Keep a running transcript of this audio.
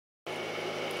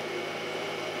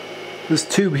This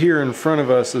tube here in front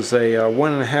of us is a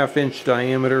 1.5 inch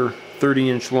diameter,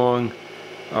 30-inch long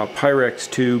Pyrex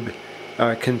tube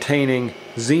containing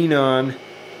xenon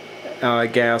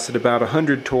gas at about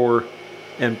 100 torr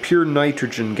and pure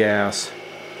nitrogen gas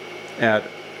at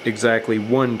exactly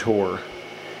 1 torr.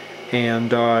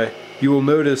 And you will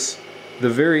notice the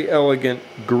very elegant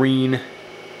green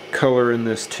color in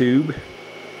this tube.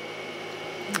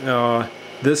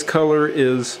 This color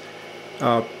is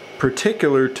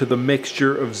particular to the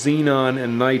mixture of xenon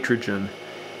and nitrogen.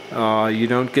 You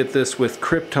don't get this with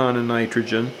krypton and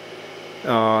nitrogen,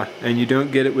 and you don't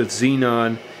get it with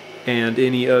xenon and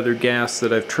any other gas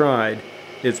that I've tried.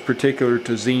 It's particular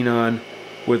to xenon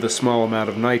with a small amount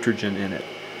of nitrogen in it.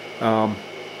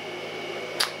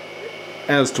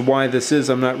 As to why this is,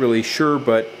 I'm not really sure,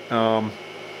 but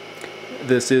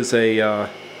this is a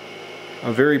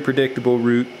very predictable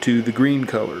route to the green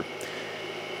color.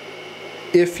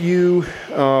 If you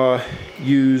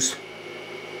use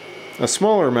a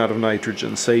smaller amount of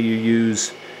nitrogen, say you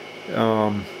use,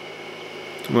 well,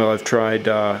 I've tried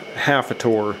half a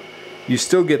torr, you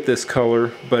still get this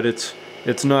color, but it's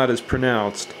not as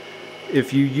pronounced.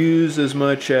 If you use as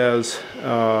much as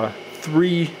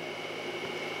 3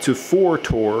 to 4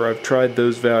 torr, I've tried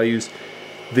those values,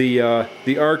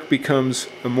 the arc becomes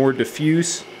a more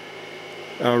diffuse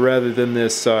rather than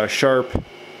this sharp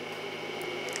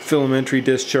filamentary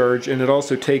discharge, and it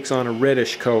also takes on a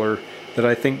reddish color that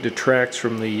I think detracts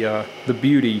from the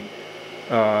beauty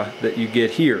that you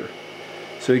get here.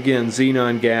 So again,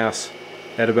 xenon gas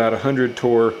at about 100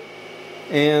 torr,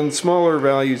 and smaller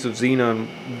values of xenon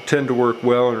tend to work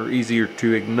well and are easier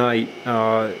to ignite.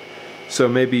 So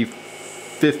maybe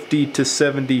 50 to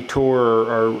 70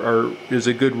 torr is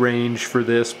a good range for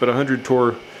this, but 100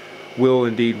 torr will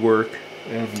indeed work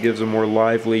and gives a more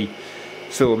lively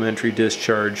filamentary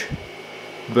discharge.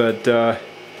 But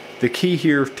the key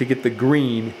here to get the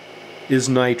green is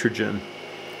nitrogen.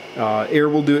 Air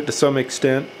will do it to some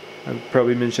extent. I've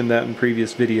probably mentioned that in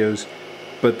previous videos,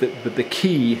 but the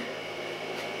key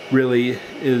really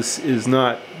is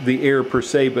not the air per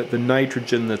se, but the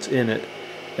nitrogen that's in it.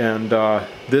 And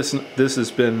this has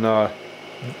been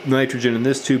nitrogen in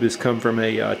this tube has come from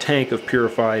a tank of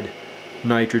purified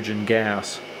nitrogen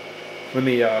gas. Let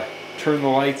me turn the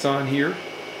lights on here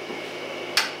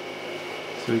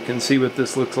so you can see what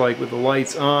this looks like with the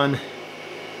lights on.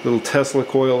 Little Tesla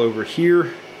coil over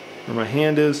here where my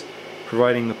hand is,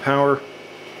 providing the power.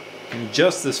 And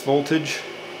adjust this voltage.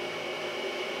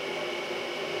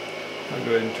 I'll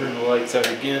go ahead and turn the lights out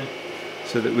again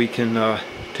so that we can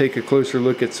take a closer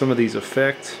look at some of these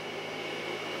effects.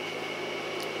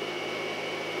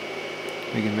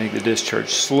 We can make the discharge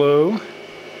slow.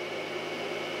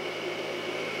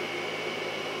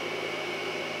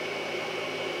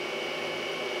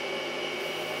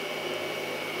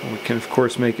 We can of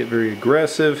course make it very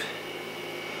aggressive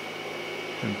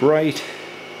and bright.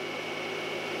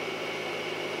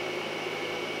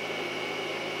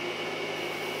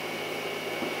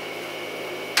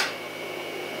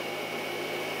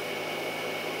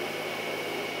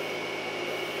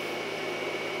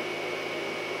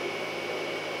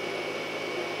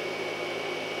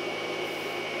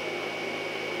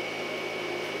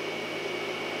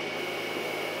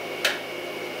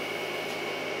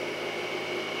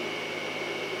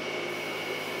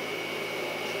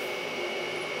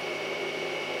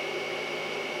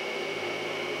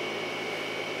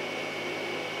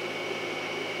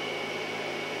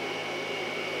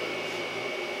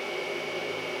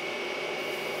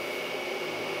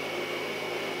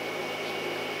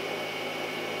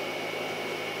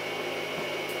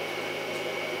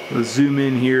 Let's zoom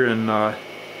in here and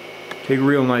take a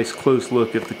real nice close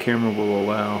look if the camera will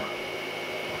allow.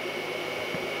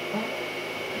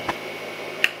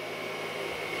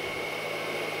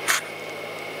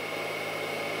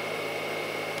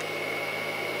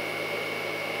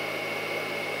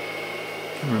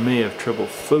 Camera may have trouble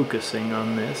focusing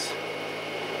on this.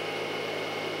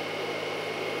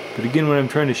 But again, what I'm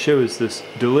trying to show is this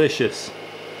delicious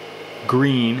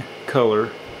green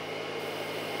color.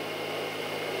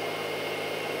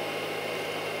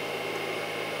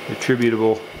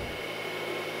 Attributable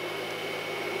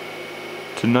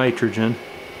to nitrogen.